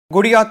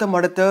Gudiyatham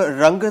அடுத்த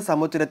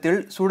ரங்கசமுத்திரத்தில்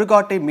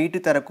சுடுகாட்டை மீட்டு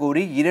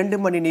தரக்கோரி 2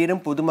 மணி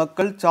நேரம்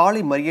பொதுமக்கள்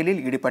சாலை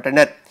மறியலில்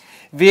ஈடுபட்டனர்.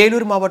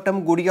 வேலூர்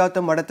மாவட்டம்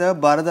குடியாத்தம் அடுத்த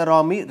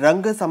பரதராமி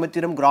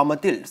ரங்கசமுத்திரம்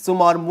கிராமத்தில்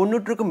சுமார்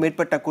 300க்கும்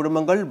மேற்பட்ட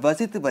குடும்பங்கள்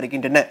வசித்து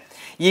வருகின்றன.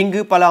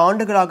 இங்கு பல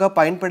ஆண்டுகளாக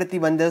பயன்படுத்தி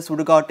வந்த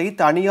சுடுகாட்டை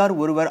தனியார்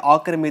ஒருவர்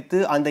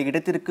ஆக்கிரமித்து அந்த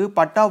இடத்திற்கு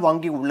பட்டா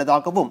வாங்கி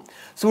உள்ளதாகவும்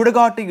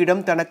சுடுகாட்டு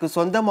இடம் தனக்கு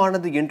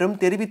சொந்தமானது என்றும்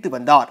தெரிவித்து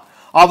வந்தார்.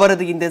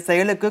 அவரது இந்த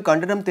செயலுக்கு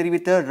கண்டனம்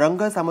தெரிவித்த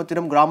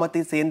ரங்கசமுத்திரம்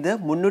கிராமத்தை சேர்ந்த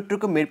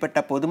 300க்கும் மேற்பட்ட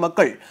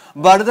பொதுமக்கள்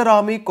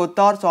பரதராமி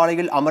கொத்தார்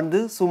சாலையில் அமர்ந்து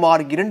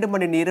சுமார் 2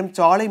 மணி நேரம்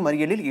சாலை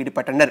மறியலில்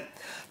ஈடுபட்டனர்.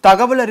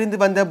 தகவல் அறிந்து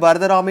வந்த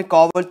பரதராமி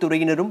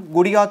காவல்துறையினரும்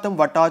குடியாத்தம்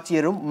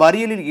வட்டாட்சியரும்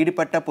மறியலில்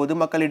ஈடுபட்ட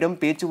பொதுமக்களிடம்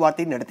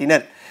பேச்சுவார்த்தை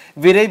நடத்தினர்.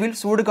 விரைவில்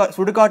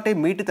சுடுகாட்டை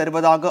மீட்டு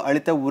தருவதாக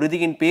அளித்த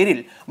உறுதியின்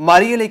பேரில்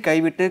மறியலை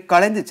கைவிட்டு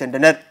கலைந்து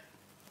சென்றனர்.